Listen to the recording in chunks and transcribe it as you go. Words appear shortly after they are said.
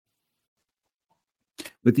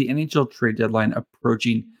with the NHL trade deadline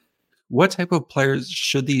approaching, what type of players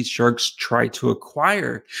should these Sharks try to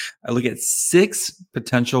acquire? I look at 6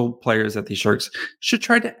 potential players that the Sharks should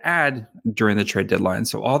try to add during the trade deadline.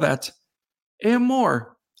 So all that and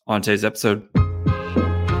more on today's episode.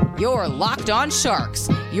 You're Locked On Sharks,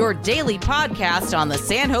 your daily podcast on the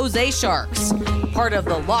San Jose Sharks. Part of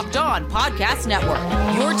the Locked On Podcast Network,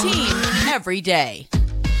 your team every day.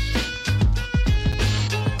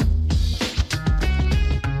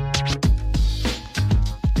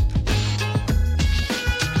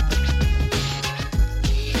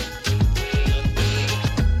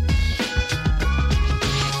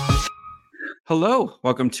 Hello,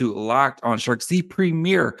 welcome to Locked On Sharks, the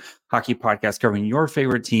premier hockey podcast covering your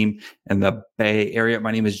favorite team in the Bay Area. My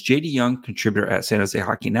name is JD Young, contributor at San Jose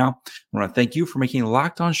Hockey Now. I want to thank you for making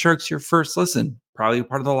Locked On Sharks your first listen. Probably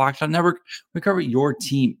part of the Locked On Network. We cover your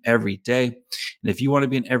team every day. And if you want to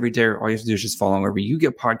be an everydayer, all you have to do is just follow wherever you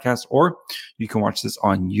get podcasts, or you can watch this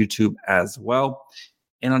on YouTube as well.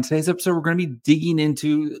 And on today's episode, we're going to be digging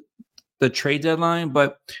into the trade deadline,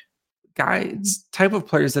 but guys, type of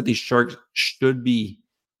players that the Sharks should be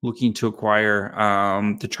looking to acquire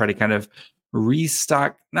to try to kind of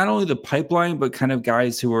restock not only the pipeline, but kind of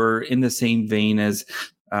guys who are in the same vein as,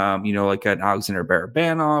 like an Alexander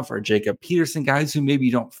Barabanov or Jacob Peterson, guys who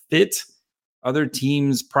maybe don't fit other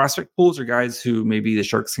teams' prospect pools, or guys who maybe the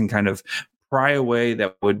Sharks can kind of pry away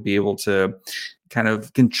that would be able to kind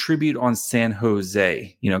of contribute on San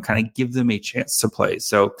Jose, kind of give them a chance to play.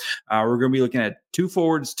 So we're going to be looking at 2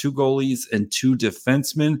 forwards, 2 goalies, and 2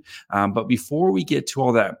 defensemen. But before we get to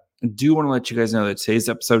all that, I do want to let you guys know that today's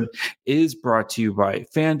episode is brought to you by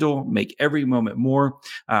FanDuel. Make every moment more.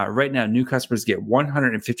 Right now, new customers get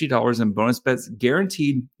 $150 in bonus bets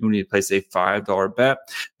guaranteed when you place a $5 bet.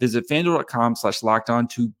 Visit FanDuel.com/lockedon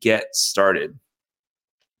to get started.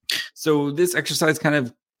 So this exercise kind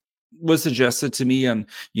of was suggested to me, and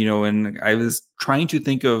I was trying to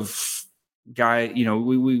think of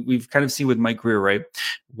we've kind of seen with Mike Grier, right?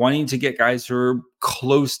 Wanting to get guys who are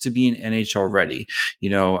close to being NHL ready.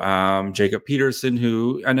 Jacob Peterson,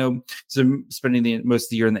 who I know is spending most of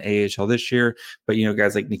the year in the AHL this year, but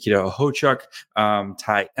guys like Nikita Okhotyuk,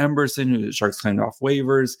 Ty Emberson, who the Sharks claimed off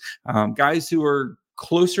waivers, guys who are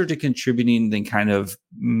closer to contributing than kind of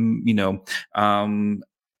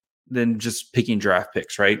than just picking draft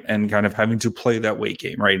picks, right? And kind of having to play that weight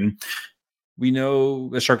game, right? And we know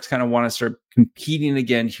the Sharks kind of want to start competing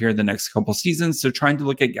again here in the next couple seasons. So trying to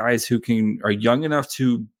look at guys who are young enough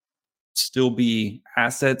to still be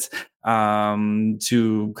assets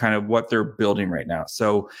to kind of what they're building right now.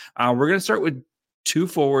 So we're going to start with 2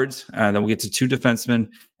 forwards, then we'll get to 2 defensemen,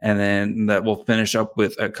 and then that we'll finish up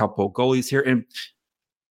with a couple goalies here. And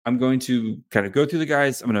I'm going to kind of go through the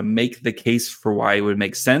guys. I'm going to make the case for why it would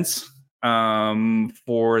make sense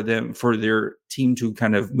for their team to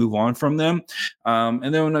kind of move on from them.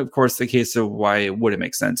 And then, of course, the case of why it wouldn't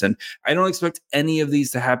make sense. And I don't expect any of these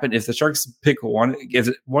to happen. If the Sharks pick one, if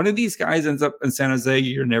one of these guys ends up in San Jose,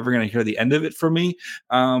 you're never going to hear the end of it from me.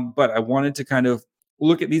 But I wanted to kind of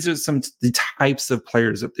look at, these are some the types of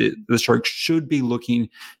players that the Sharks should be looking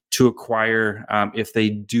to acquire if they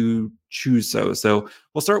do choose so. So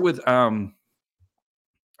we'll start with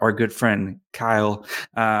our good friend Kyle,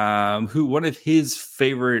 who one of his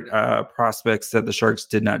favorite prospects that the Sharks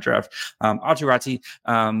did not draft, Aatu Raty,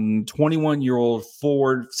 21-year-old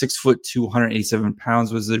forward, 6'2", 187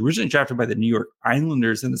 pounds, was originally drafted by the New York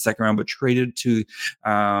Islanders in the second round, but traded to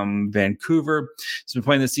Vancouver. He's been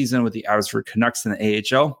playing this season with the Abbotsford Canucks in the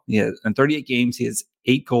AHL. In 38 games, he has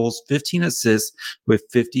 8 goals, 15 assists with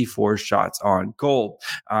 54 shots on goal.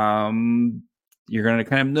 You're going to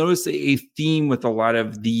kind of notice a theme with a lot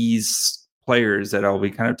of these players that I'll be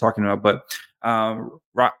kind of talking about. But Aatu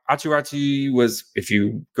Raty was, if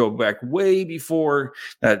you go back way before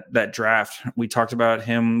that draft, we talked about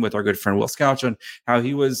him with our good friend Will Scouch, and how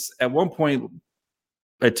he was at one point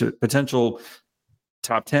a potential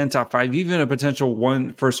top 10, top 5, even a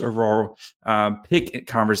potential first overall pick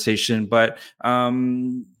conversation, but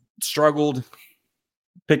struggled,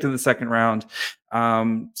 picked in the second round.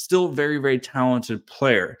 Still very, very talented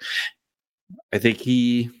player. I think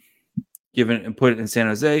he, given and put it in San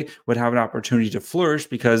Jose, would have an opportunity to flourish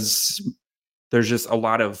because there's just a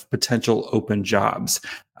lot of potential open jobs.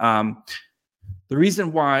 The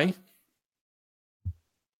reason why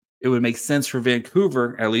it would make sense for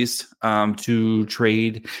Vancouver, at least, to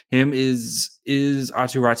trade him is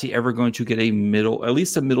Aatu Raty ever going to get at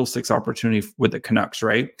least a middle six opportunity with the Canucks,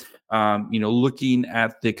 right? Looking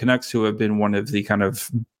at the Canucks, who have been one of the kind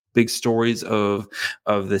of big stories of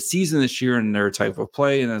the season this year and their type of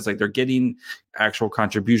play, and it's like they're getting actual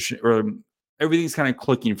contribution or everything's kind of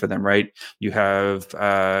clicking for them, right? You have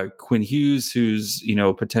Quinn Hughes, who's,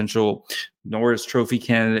 potential Norris Trophy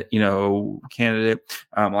candidate,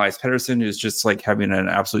 Elias Pettersson, who's just like having an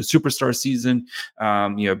absolute superstar season.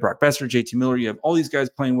 You have Brock Besser, JT Miller. You have all these guys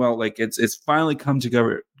playing well. Like it's finally come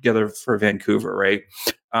together for Vancouver, right?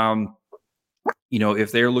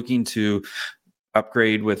 If they're looking to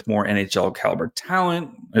upgrade with more NHL caliber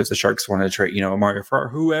talent, if the Sharks want to trade, Mario Ferraro,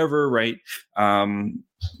 whoever, right?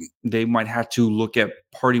 They might have to look at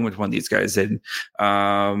parting with one of these guys, and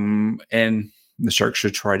the Sharks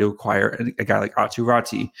should try to acquire a guy like Aatu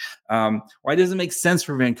Räty. Why does it make sense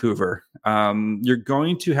for Vancouver? You're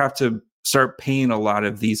going to have to start paying a lot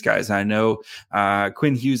of these guys. I know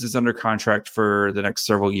Quinn Hughes is under contract for the next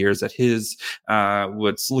several years at his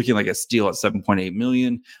what's looking like a steal at $7.8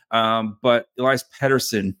 million. But Elias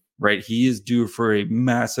Pettersson, right, he is due for a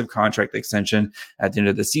massive contract extension at the end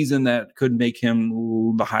of the season that could make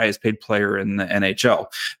him the highest paid player in the NHL.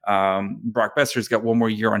 Brock Besser's got one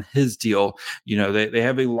more year on his deal. They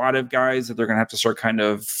have a lot of guys that they're going to have to start kind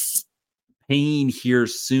of paying here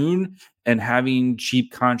soon, and having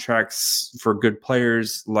cheap contracts for good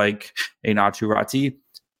players like Aatu Räty,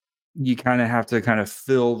 you kind of have to kind of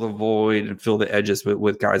fill the void and fill the edges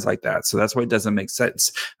with guys like that. So that's why it doesn't make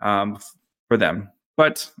sense for them.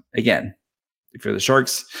 But again, if you're the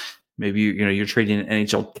Sharks, maybe you're trading an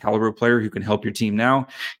NHL caliber player who can help your team now.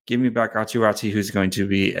 Give me back Aatu Räty, who's going to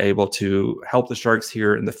be able to help the Sharks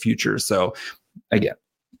here in the future. So again,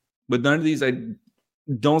 with none of these, I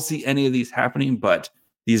don't see any of these happening, but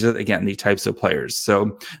these are, again, the types of players.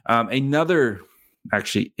 So another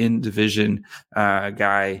actually in division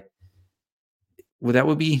guy, well, that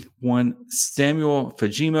would be one Samuel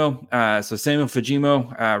Fagemo. So Samuel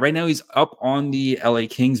Fagemo, right now he's up on the LA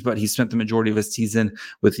Kings, but he spent the majority of his season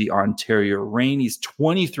with the Ontario Reign. He's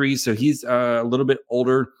 23, so he's a little bit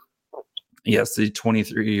older. Yes, the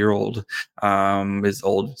 23-year-old is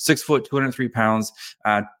old. 6 foot, 203 pounds.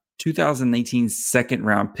 2019 second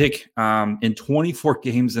round pick. In 24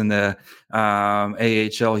 games in the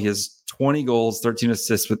AHL, he has 20 goals, 13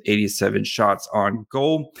 assists with 87 shots on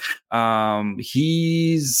goal.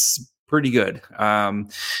 He's pretty good.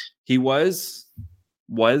 He was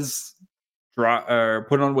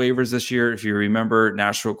put on waivers this year. If you remember,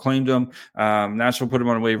 Nashville claimed him. Nashville put him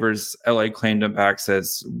on waivers. LA claimed him back,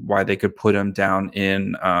 says why they could put him down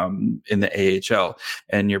in the AHL.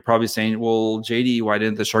 And you're probably saying, well, JD, why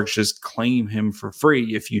didn't the Sharks just claim him for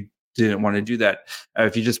free if you didn't want to do that?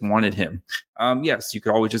 If you just wanted him, yes, you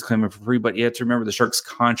could always just claim him for free. But you have to remember the Sharks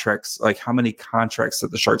contracts, like how many contracts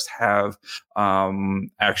that the Sharks have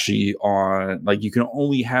actually on, like you can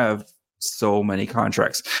only have so many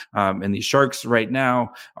contracts. And the Sharks right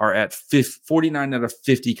now are at 49 out of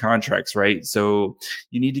 50 contracts, right? So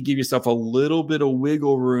you need to give yourself a little bit of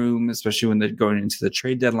wiggle room, especially when they're going into the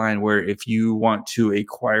trade deadline, where if you want to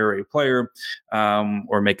acquire a player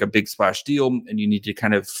or make a big splash deal and you need to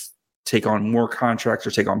kind of take on more contracts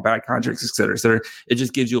or take on bad contracts, et cetera, et cetera, it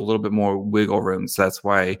just gives you a little bit more wiggle room. So that's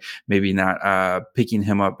why maybe not picking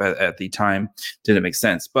him up at the time didn't make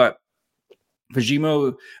sense. But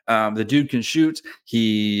Fagemo, the dude can shoot.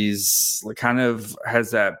 He's like kind of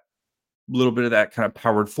has that little bit of that kind of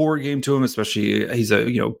powered forward game to him, especially he's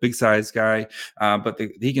a big size guy, but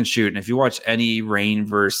he can shoot. And if you watch any Reign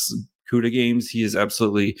versus CUDA games, he has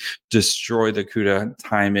absolutely destroyed the CUDA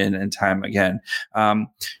time in and time again.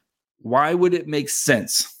 Why would it make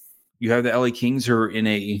sense? You have the LA Kings who are in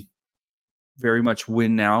a very much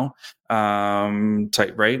win now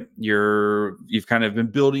type, right? You've kind of been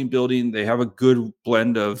building. They have a good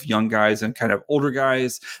blend of young guys and kind of older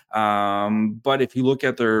guys. But if you look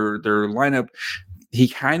at their lineup, he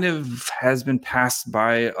kind of has been passed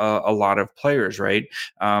by a lot of players, right?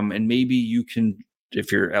 And maybe you can,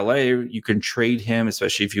 if you're LA, you can trade him,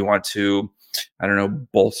 especially if you want to, I don't know,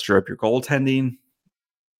 bolster up your goaltending.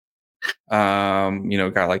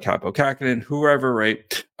 A guy like Kaapo Kähkönen, whoever,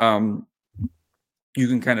 right? You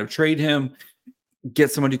can kind of trade him,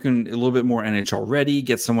 get someone who can a little bit more NHL ready,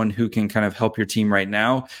 get someone who can kind of help your team right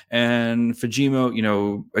now. And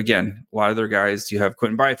Fagemo, again, a lot of their guys, you have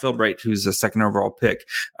Quentin Byfield, right, who's a second overall pick.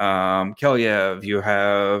 Keliev, you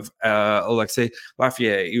have Alexei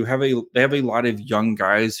Lafayette. They have a lot of young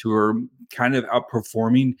guys who are kind of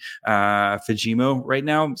outperforming Fagemo right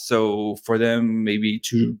now. So for them, maybe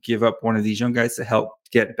to give up one of these young guys to help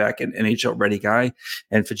get back an NHL ready guy.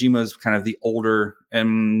 And Fagemo is kind of the older,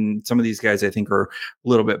 and some of these guys I think are a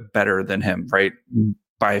little bit better than him, right?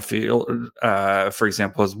 Byfield, for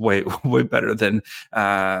example, is way better than,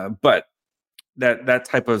 but that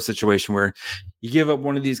type of situation where you give up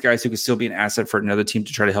one of these guys who can still be an asset for another team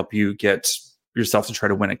to try to help you get yourself to try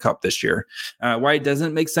to win a cup this year. Why it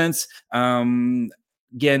doesn't make sense.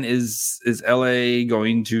 Again, is LA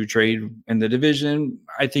going to trade in the division?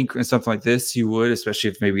 I think in something like this, you would, especially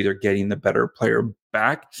if maybe they're getting the better player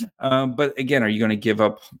back. But again, are you going to give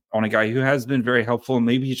up on a guy who has been very helpful?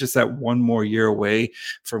 Maybe he's just that one more year away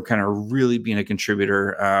from kind of really being a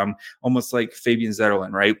contributor, almost like Fabian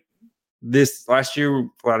Zetterlund, right? This last year,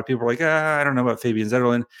 a lot of people were like, I don't know about Fabian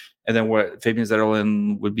Zetterlund. And then what Fabian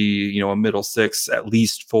Zetterlund would be, a middle six, at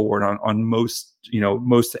least forward on most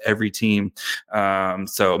every team.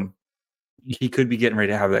 So he could be getting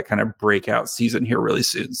ready to have that kind of breakout season here really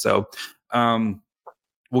soon. So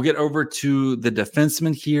we'll get over to the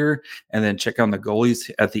defensemen here and then check on the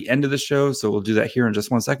goalies at the end of the show. So we'll do that here in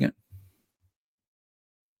just 1 second.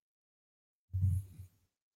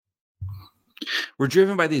 We're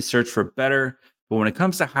driven by the search for better, but when it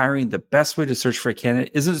comes to hiring, the best way to search for a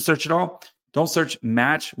candidate isn't to search at all. Don't search,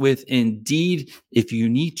 match with Indeed. If you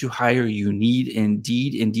need to hire, you need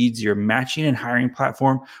Indeed. Indeed's your matching and hiring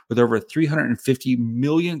platform with over 350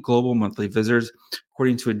 million global monthly visitors.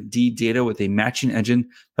 According to Indeed data, with a matching engine,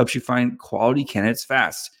 helps you find quality candidates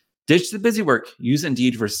fast. Ditch the busy work. Use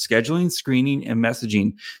Indeed for scheduling, screening, and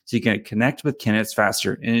messaging so you can connect with candidates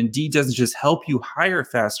faster. And Indeed doesn't just help you hire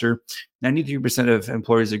faster. 93% of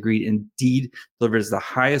employers agreed Indeed delivers the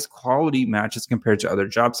highest quality matches compared to other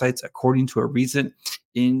job sites, according to a recent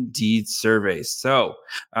Indeed survey. So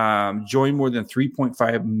join more than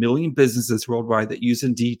 3.5 million businesses worldwide that use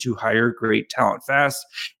Indeed to hire great talent fast.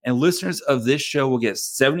 And listeners of this show will get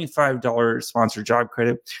 $75 sponsored job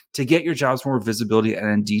credit to get your jobs more visibility at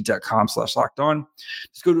Indeed.com/lockedon.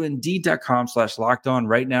 Just go to Indeed.com/lockedon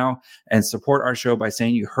right now and support our show by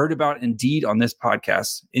saying you heard about Indeed on this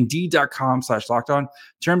podcast. Indeed.com/lockedon.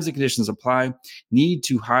 Terms and conditions apply. Need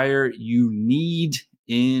to hire? You need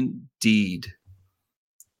Indeed.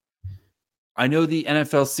 I know the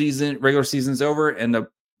NFL regular season's over, and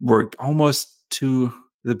we're almost to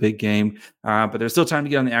the big game, but there's still time to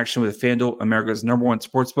get on the action with FanDuel, America's #1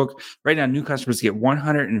 sportsbook. Right now, new customers get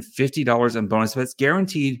 $150 in bonus bets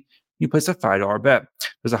guaranteed. You place a $5 bet.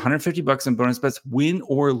 There's $150 in bonus bets, win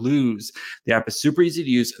or lose. The app is super easy to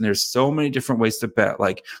use, and there's so many different ways to bet,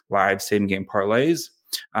 like live same-game parlays.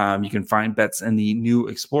 You can find bets in the new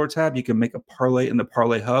Explore tab. You can make a parlay in the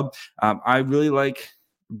Parlay Hub. I really like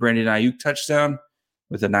Brandon Ayuk touchdown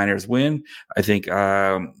with the Niners win. I think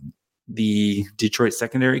the Detroit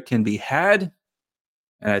secondary can be had.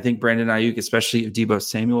 And I think Brandon Ayuk, especially if Deebo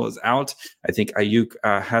Samuel is out, I think Ayuk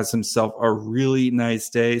has himself a really nice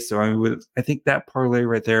day. So I think that parlay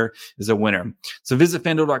right there is a winner. So visit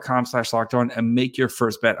FanDuel.com/lockedon and make your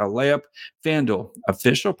first bet a layup. FanDuel,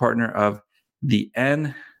 official partner of the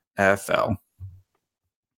NFL.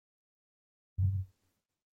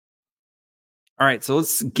 All right, so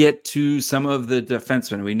let's get to some of the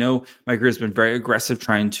defensemen. We know Mike Grier has been very aggressive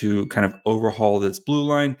trying to kind of overhaul this blue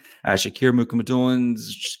line. Shakir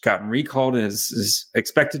Mukhamadulin's gotten recalled and is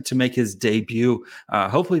expected to make his debut.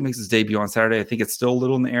 Hopefully he makes his debut on Saturday. I think it's still a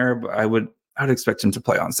little in the air, but I would expect him to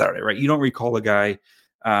play on Saturday, right? You don't recall a guy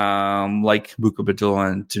like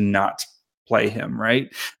Mukhamadulin to not play him,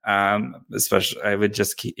 right? Especially, I would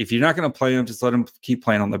just if you're not going to play him, just let him keep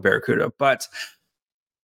playing on the Barracuda. But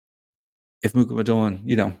if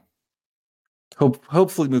Mukhamadulin,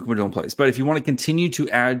 hopefully Mukhamadulin plays. But if you want to continue to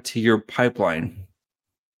add to your pipeline,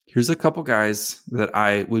 here's a couple guys that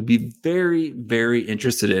I would be very, very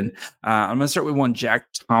interested in. I'm going to start with one, Jack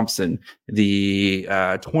Thompson, the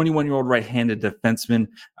 21-year-old right-handed defenseman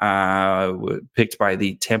picked by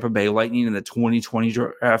the Tampa Bay Lightning in the 2020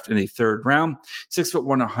 draft in the third round. 6'1",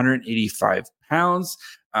 185 pounds.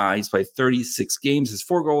 He's played 36 games, has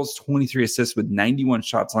 4 goals, 23 assists with 91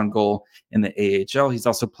 shots on goal in the AHL. He's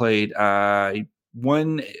also played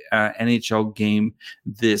one NHL game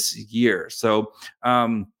this year. So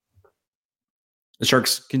the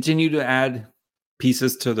Sharks continue to add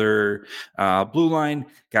pieces to their blue line,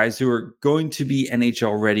 guys who are going to be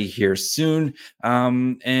NHL ready here soon.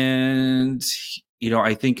 And,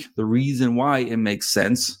 I think the reason why it makes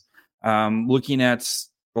sense, looking at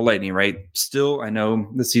the Lightning, right? Still, I know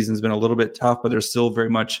the season's been a little bit tough, but they're still very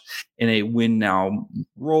much in a win now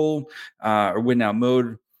role or win now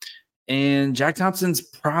mode. And Jack Thompson's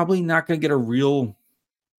probably not going to get a real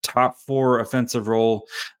top 4 offensive role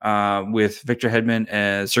with Victor Hedman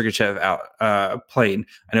and Sergachev out playing.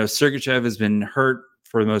 I know Sergachev has been hurt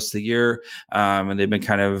for most of the year, and they've been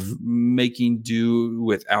kind of making do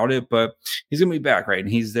without it, but he's going to be back, right? And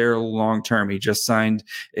he's there long term. He just signed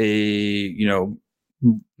a,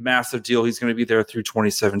 massive deal. He's going to be there through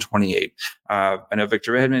 27-28. I know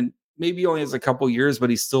Victor Hedman maybe only has a couple years, but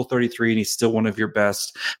he's still 33 and he's still one of your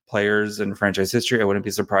best players in franchise history. I wouldn't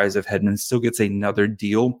be surprised if Hedman still gets another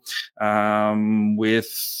deal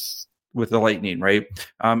with the Lightning, right?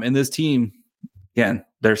 And this team, again,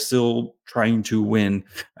 they're still trying to win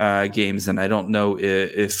games, and I don't know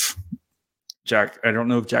if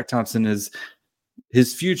Jack Thompson is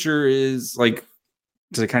his future is like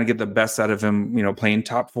to kind of get the best out of him, playing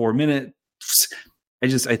top 4 minutes.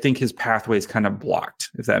 I think his pathway is kind of blocked,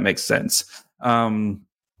 if that makes sense.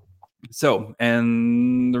 So,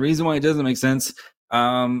 and the reason why it doesn't make sense,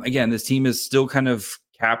 again, this team is still kind of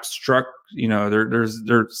cap struck.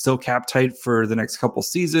 They're still cap tight for the next couple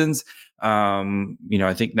seasons.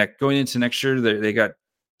 I think going into next year, they got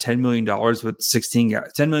 $10 million with 16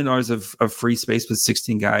 guys, $10 million of free space with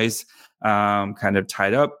 16 guys kind of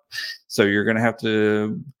tied up. So you're going to have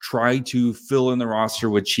to try to fill in the roster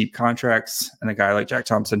with cheap contracts, and a guy like Jack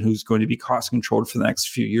Thompson, who's going to be cost controlled for the next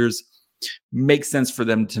few years, makes sense for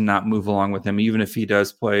them to not move along with him, even if he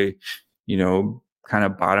does play, kind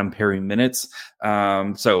of bottom pairing minutes.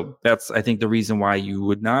 So that's, I think, the reason why you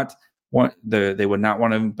would not want they would not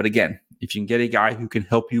want him. But again, if you can get a guy who can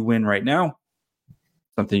help you win right now,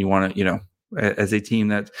 something you want to, as a team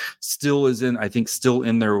that still is still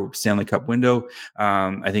in their Stanley Cup window.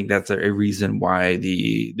 I think that's a reason why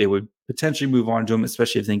they would potentially move on to him,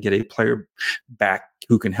 especially if they can get a player back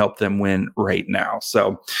who can help them win right now.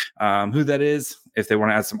 So who that is, if they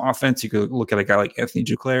want to add some offense, you could look at a guy like Anthony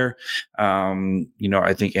Duclair.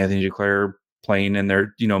 I think Anthony Duclair playing in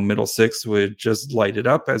their, middle six would just light it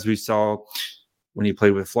up, as we saw when he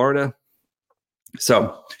played with Florida.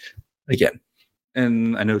 So again,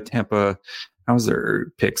 and I know Tampa, how's their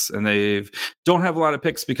picks? And they don't have a lot of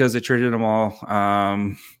picks because they traded them all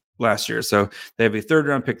last year. So they have a 3rd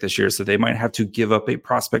round pick this year. So they might have to give up a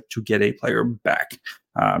prospect to get a player back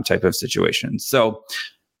type of situation. So,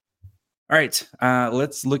 all right,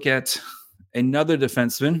 let's look at another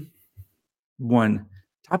defenseman,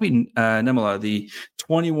 Tappi Niemela, the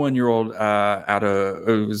 21-year-old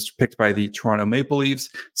who was picked by the Toronto Maple Leafs,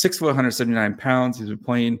 6 foot, 179 pounds. He's been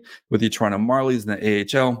playing with the Toronto Marlies in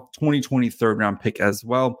the AHL, 2020 3rd round pick as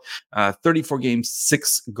well. 34 games,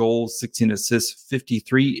 6 goals, 16 assists,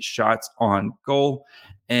 53 shots on goal.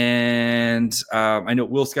 And I know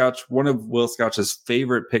Will Scouch, one of Will Scouch's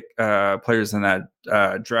favorite players in that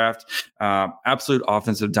draft, absolute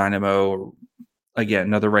offensive dynamo. Again,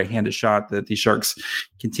 another right-handed shot that the Sharks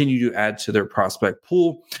continue to add to their prospect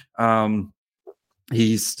pool.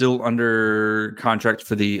 He's still under contract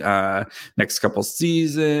for the next couple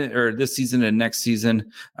season, or this season and next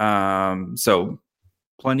season. So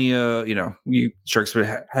plenty of, Sharks would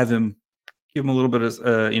have him, give him a little bit of,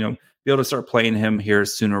 be able to start playing him here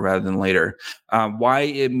sooner rather than later. Why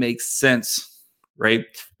it makes sense, right?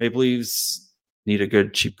 Maple Leafs need a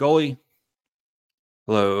good cheap goalie.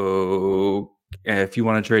 Hello. If you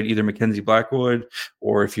want to trade either Mackenzie Blackwood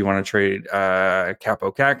or if you want to trade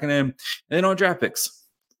Kaapo Kähkönen, and they don't draft picks.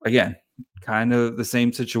 Again, kind of the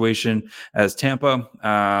same situation as Tampa,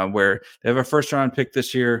 where they have a 1st round pick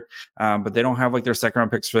this year, but they don't have their 2nd round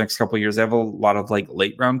picks for the next couple of years. They have a lot of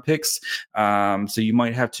late round picks. So you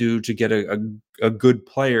might have to get a good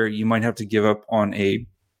player, you might have to give up on a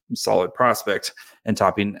solid prospect and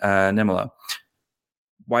Tappi Niemela.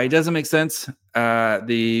 Why it doesn't make sense,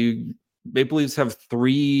 the Maple Leafs have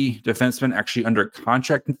 3 defensemen actually under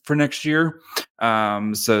contract for next year.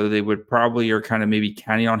 So they would probably are kind of maybe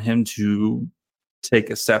counting on him to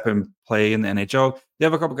take a step and play in the NHL. They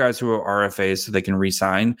have a couple guys who are RFAs so they can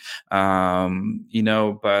re-sign, they're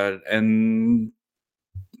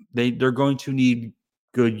going to need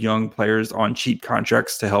good young players on cheap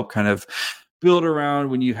contracts to help kind of build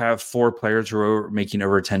around when you have 4 players who are making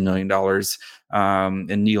over $10 million,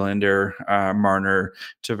 and Nylander, Marner,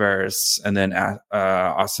 Tavares, and then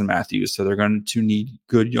Austin Matthews. So they're going to need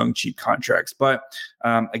good, young, cheap contracts. But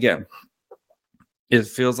again, it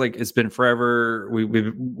feels like it's been forever. We've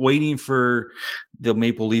been waiting for the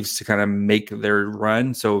Maple Leafs to kind of make their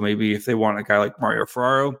run. So maybe if they want a guy like Mario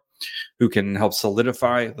Ferraro, who can help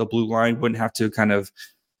solidify the blue line, wouldn't have to kind of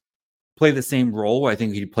play the same role. I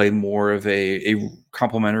think he'd play more of a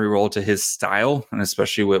complementary role to his style, and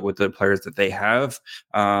especially with the players that they have.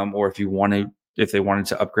 Or if they wanted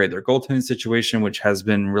to upgrade their goaltending situation, which has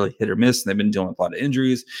been really hit or miss, and they've been dealing with a lot of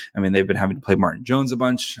injuries. I mean, they've been having to play Martin Jones a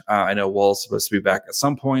bunch. I know Wall's supposed to be back at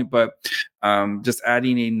some point, but just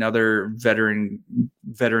adding another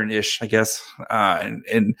veteran-ish, I guess,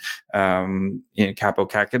 in Kaapo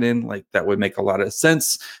Kähkönen, that would make a lot of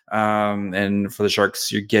sense. And for the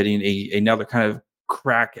Sharks, you're getting another kind of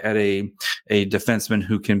crack at a defenseman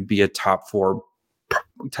who can be a top 4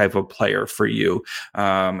 type of player for you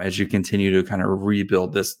as you continue to kind of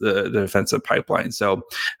rebuild the defensive pipeline. So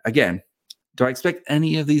again, do I expect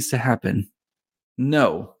any of these to happen?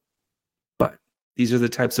 No. But these are the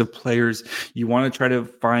types of players you want to try to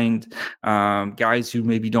find, guys who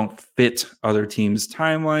maybe don't fit other teams'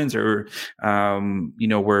 timelines, or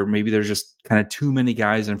where maybe there's just kind of too many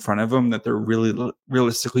guys in front of them that they're really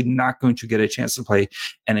realistically not going to get a chance to play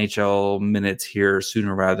NHL minutes here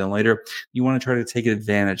sooner rather than later. You want to try to take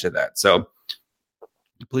advantage of that. So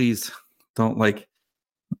please don't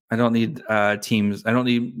I don't need teams. I don't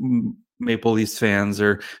need Maple Leafs fans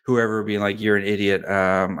or whoever being like, you're an idiot.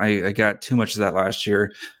 I got too much of that last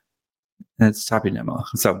year. And it's Toppy Nemo.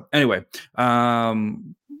 So anyway,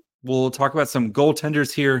 we'll talk about some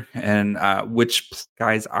goaltenders here and which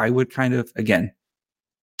guys I would kind of, again,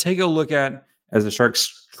 take a look at as the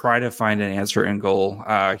Sharks try to find an answer in goal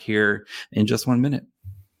here in just 1 minute.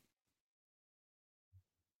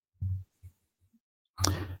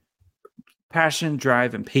 Passion,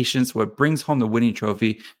 drive, and patience, what brings home the winning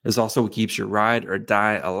trophy, is also what keeps your ride or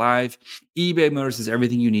die alive. eBay Motors is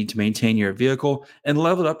everything you need to maintain your vehicle and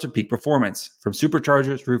level it up to peak performance. From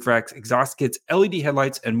superchargers, roof racks, exhaust kits, LED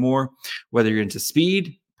headlights, and more. Whether you're into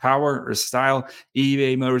speed, power, or style,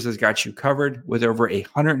 eBay Motors has got you covered. With over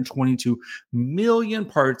 122 million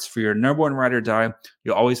parts for your number one ride or die,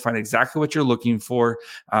 you'll always find exactly what you're looking for.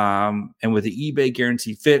 And with the eBay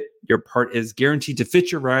Guarantee Fit, your part is guaranteed to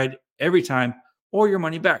fit your ride every time, or your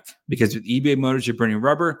money back. Because with eBay Motors, you're burning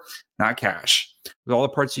rubber, not cash. With all the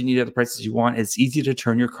parts you need at the prices you want, it's easy to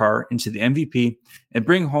turn your car into the MVP and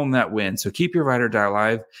bring home that win. So keep your ride or die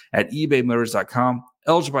alive at ebaymotors.com.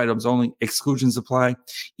 Eligible items only, exclusions apply.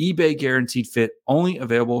 eBay Guaranteed Fit, only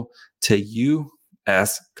available to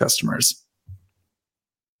U.S. customers.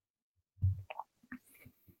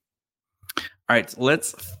 All right,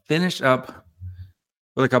 let's finish up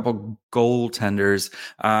with a couple goaltenders.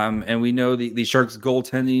 And we know the Sharks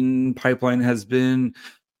goaltending pipeline has been,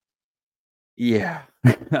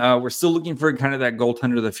 we're still looking for kind of that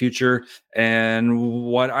goaltender of the future. And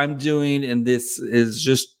what I'm doing in this is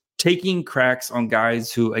just taking cracks on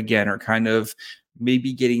guys who, again, are kind of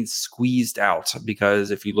maybe getting squeezed out,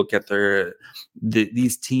 because if you look at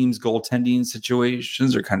these teams' goaltending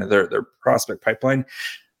situations or kind of their prospect pipeline,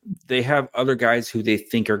 they have other guys who they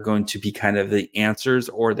think are going to be kind of the answers,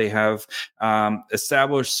 or they have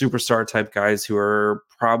established superstar type guys who are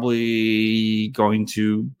probably going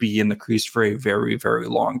to be in the crease for a very, very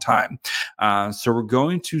long time. So we're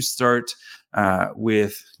going to start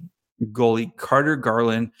with goalie Carter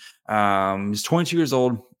Garland. He's 22 years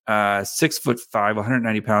old. 6'5",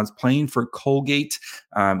 190 pounds, playing for Colgate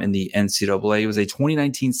in the NCAA. He was a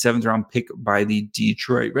 2019 7th round pick by the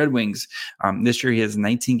Detroit Red Wings. This year he has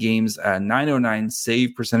 19 games, 909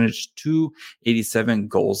 save percentage, 287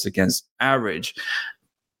 goals against average.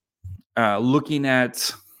 Looking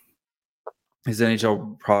at his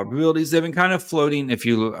NHL probabilities, they've been kind of floating. If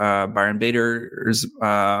you Byron Bader's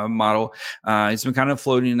model, he's been kind of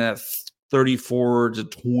floating at 34 to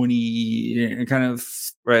 20, kind of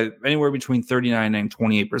right anywhere between 39 and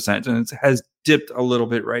 28%, and it has dipped a little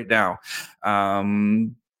bit right now.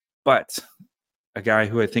 But a guy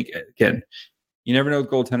who I think, again, you never know with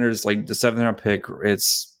goaltenders, like the 7th round pick.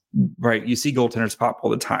 It's right. You see goaltenders pop all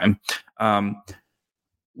the time.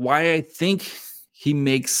 Why I think he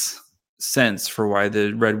makes sense for why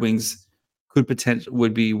the Red Wings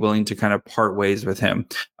would be willing to kind of part ways with him.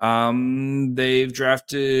 They've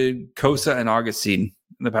drafted Kosa and Augustine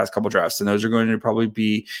in the past couple drafts, and those are going to probably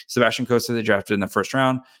be Sebastian Kosa, they drafted in the first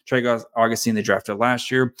round. Trey Augustine, they drafted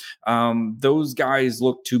last year. Those guys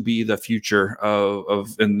look to be the future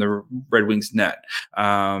of in the Red Wings net.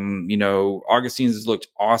 Augustine's looked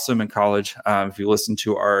awesome in college. If you listen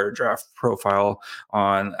to our draft profile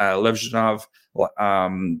on Lev Zhdanov,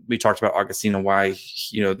 we talked about Augustine and why,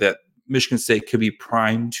 that Michigan State could be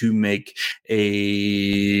primed to make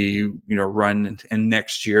a run in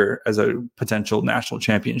next year as a potential national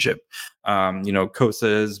championship.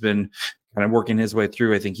 Kosa has been kind of working his way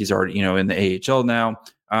through. I think he's already in the AHL now.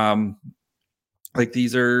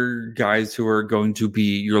 These are guys who are going to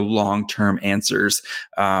be your long-term answers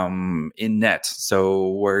in net. So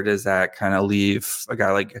where does that kind of leave a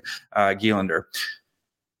guy like Gielander?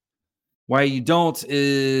 Why you don't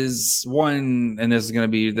is one, and this is going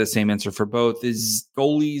to be the same answer for both, is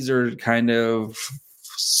goalies are kind of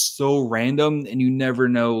so random, and you never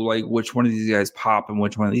know which one of these guys pop and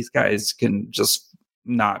which one of these guys can just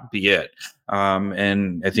not be it.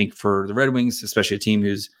 And I think for the Red Wings, especially a team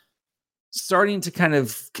who's starting to kind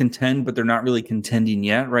of contend, but they're not really contending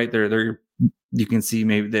yet, right? They're you can see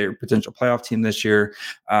maybe their potential playoff team this year.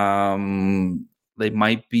 They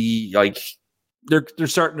might be like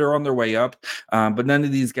they're on their way up, but none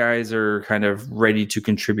of these guys are kind of ready to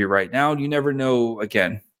contribute right now. You never know.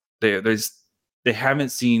 Again, they haven't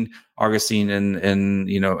seen Augustine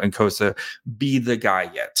and Kosa be the guy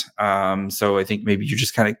yet. So I think maybe you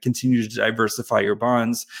just kind of continue to diversify your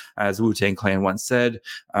bonds, as Wu-Tang Clan once said,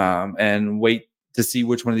 and wait to see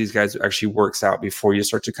which one of these guys actually works out before you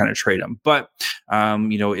start to kind of trade them. But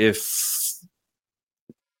if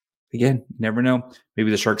again, you never know.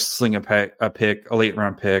 Maybe the Sharks sling a late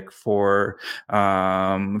round pick for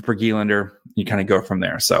Gielander. You kind of go from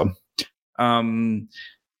there. So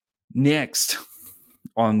next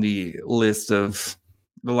on the list of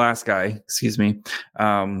the last guy,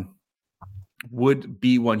 would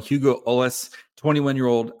be one Hugo Ollis,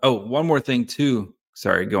 21-year-old. Oh, one more thing too.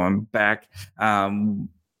 Sorry, going back. Gielander,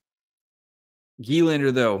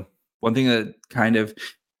 though, one thing that kind of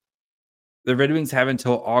the Red Wings have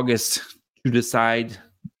until August to decide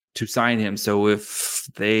to sign him. So if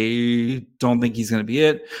they don't think he's going to be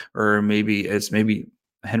it, or maybe it's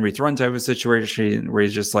Henry Thrun type of situation where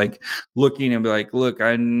he's just like looking and be like, look,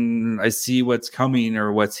 I see what's coming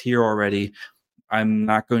or what's here already. I'm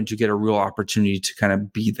not going to get a real opportunity to kind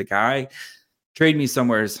of be the guy. Trade me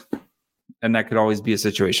somewheres. And that could always be a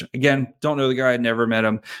situation. Again, don't know the guy, never met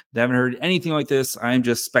him. They haven't heard anything like this. I'm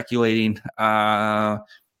just speculating.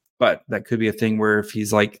 But that could be a thing where if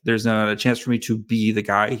he's like, there's a chance for me to be the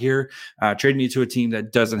guy here, trade me to a team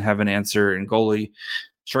that doesn't have an answer in goalie.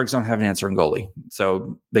 Sharks don't have an answer in goalie.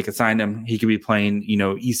 So they could sign him. He could be playing,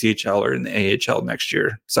 ECHL or in the AHL next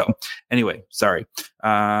year. So anyway, sorry.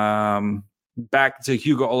 Back to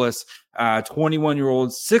Hugo Ollis, 21-year-old,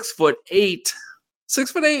 6'8",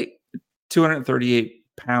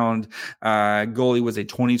 238-pound goalie, was a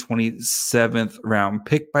 2027 round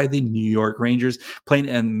pick by the New York Rangers, playing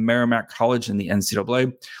in Merrimack College in the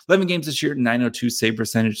NCAA. 11 games this year, 902 save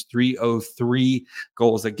percentage, 303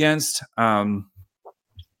 goals against.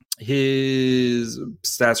 His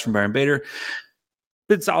stats from Byron Bader,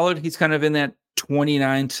 been solid. He's kind of in that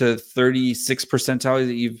 29 to 36 percentile.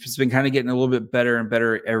 He's been kind of getting a little bit better and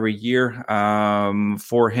better every year.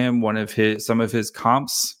 For him, some of his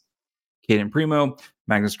comps, Caden Primo,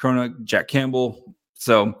 Magnus Krona, Jack Campbell.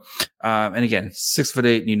 So, and again,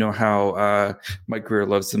 6'8", and you know how Mike Grier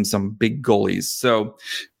loves some big goalies. So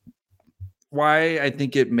why I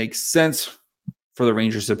think it makes sense for the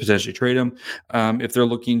Rangers to potentially trade him if they're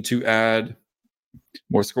looking to add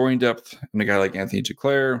more scoring depth and a guy like Anthony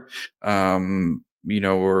Duclair,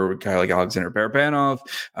 or a guy like Alexander Barabanov.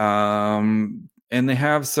 And they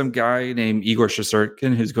have some guy named Igor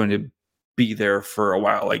Shesterkin who's going to be there for a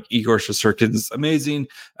while. Like Igor Shesterkin's amazing.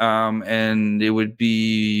 And it would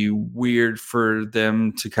be weird for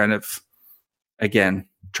them to kind of, again,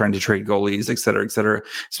 trying to trade goalies, et cetera,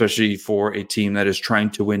 especially for a team that is trying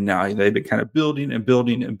to win now. They've been kind of building and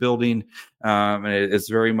building and building. And it's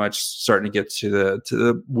very much starting to get to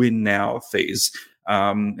the win now phase.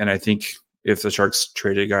 And I think if the Sharks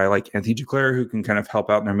trade a guy like Anthony Duclair, who can kind of help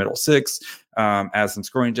out in their middle six, add some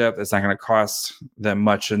scoring depth, it's not going to cost them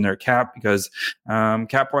much in their cap because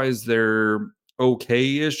cap-wise, they're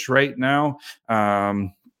okay-ish right now.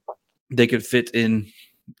 They could fit in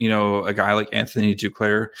a guy like Anthony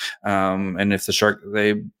Duclair. And if the Shark,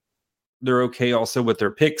 they're okay also with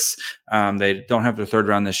their picks. They don't have their third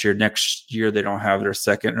round this year. Next year, they don't have their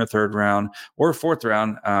second or third round or fourth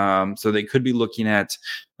round. So they could be looking at,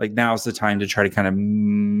 like, now's the time to try to kind of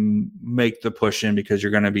make the push in because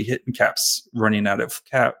you're going to be hitting caps, running out of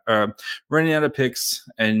picks.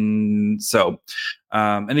 And so,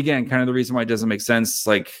 and again, kind of the reason why it doesn't make sense,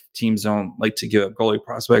 like teams don't like to give up goalie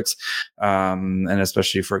prospects. And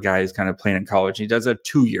especially for a guy who's kind of playing in college, he does have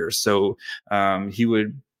 2 years. So he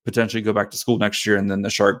would potentially go back to school next year, and then the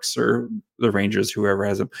Sharks or the Rangers, whoever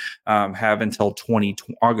has him, have until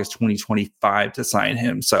August 2025 to sign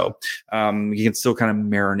him. So he can still kind of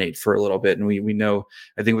marinate for a little bit. And we know,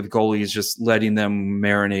 I think with goalies, just letting them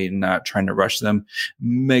marinate and not trying to rush them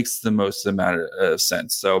makes the most amount of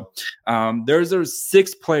sense. So there's those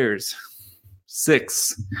six players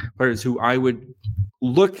who I would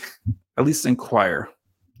look, at least inquire.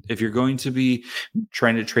 If you're going to be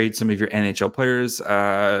trying to trade some of your NHL players,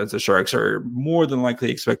 the Sharks are more than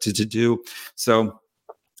likely expected to do. So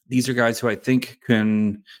these are guys who I think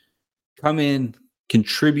can come in,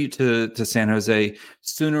 contribute to San Jose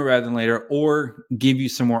sooner rather than later, or give you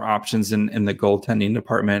some more options in the goaltending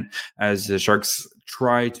department as the Sharks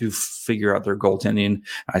try to figure out their goaltending.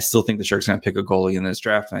 I still think the Sharks are going to pick a goalie in this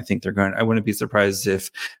draft, and I think they're going. I wouldn't be surprised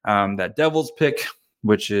if that Devils pick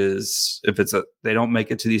which is if they don't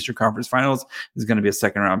make it to the Eastern Conference Finals, is going to be a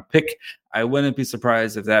second round pick. I wouldn't be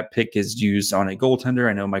surprised if that pick is used on a goaltender.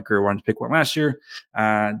 I know Mike Grier wanted to pick one last year.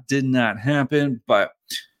 Did not happen, but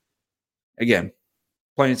again,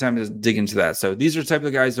 plenty of time to dig into that. So these are the type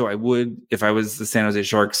of guys, though, I would, if I was the San Jose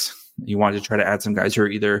Sharks, you wanted to try to add some guys who are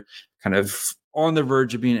either kind of on the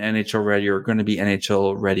verge of being NHL ready or going to be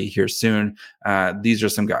NHL ready here soon. These are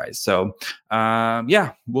some guys. So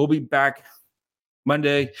we'll be back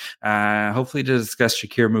Monday, hopefully to discuss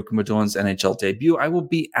Shakir Mukhamadullah's NHL debut. I will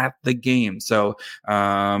be at the game. So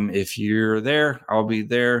if you're there, I'll be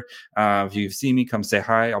there. If you see me, come say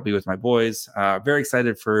hi. I'll be with my boys. Very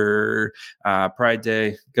excited for Pride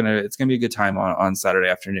Day. It's gonna be a good time on Saturday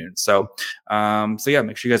afternoon. So make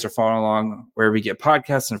sure you guys are following along wherever you get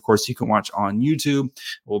podcasts. And of course, you can watch on YouTube.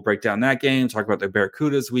 We'll break down that game, talk about the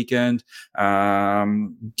Barracudas weekend,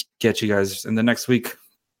 get you guys in the next week.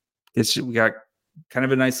 We got kind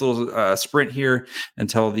of a nice little sprint here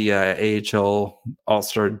until the AHL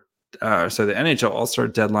All-Star, the NHL All-Star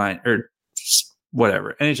deadline or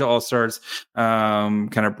whatever, NHL All-Stars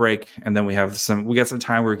kind of break. And then we got some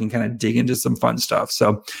time where we can kind of dig into some fun stuff.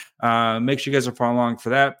 So make sure you guys are following along for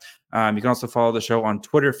that. You can also follow the show on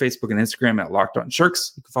Twitter, Facebook, and Instagram at Locked On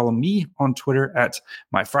Sharks. You can follow me on Twitter at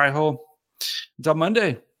MyFryHole. Until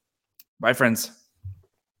Monday. Bye, friends.